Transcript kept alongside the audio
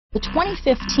The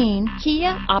 2015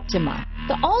 Kia Optima.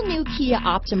 The all-new Kia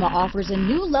Optima offers a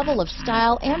new level of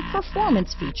style and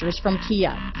performance features from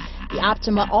Kia. The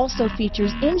Optima also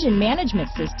features engine management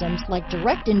systems like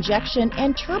direct injection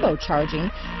and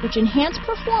turbocharging, which enhance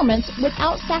performance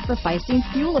without sacrificing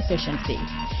fuel efficiency.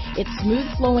 Its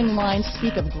smooth-flowing lines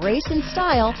speak of grace and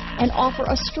style and offer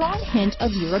a strong hint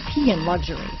of European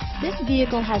luxury. This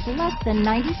vehicle has less than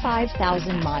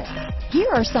 95,000 miles.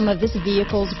 Here are some of this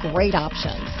vehicle's great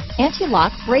options: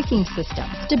 anti-lock braking system,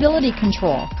 stability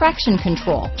control, traction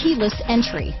control, keyless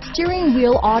entry, steering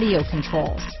wheel audio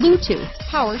controls, Bluetooth,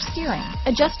 power steering,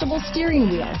 adjustable steering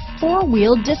wheel,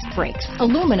 four-wheel disc brakes,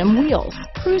 aluminum wheels,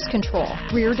 cruise control,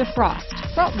 rear defrost,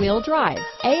 front-wheel drive,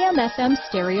 AM/FM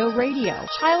stereo radio,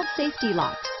 child safety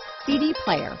locks, CD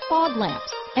player, fog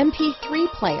lamps, MP3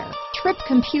 player, trip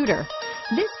computer.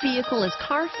 This vehicle is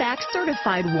Carfax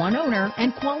certified one owner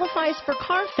and qualifies for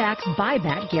Carfax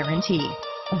buyback guarantee.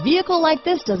 A vehicle like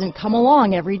this doesn't come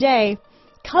along every day.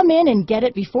 Come in and get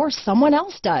it before someone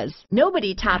else does.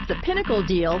 Nobody tops a Pinnacle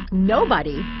deal.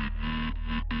 Nobody.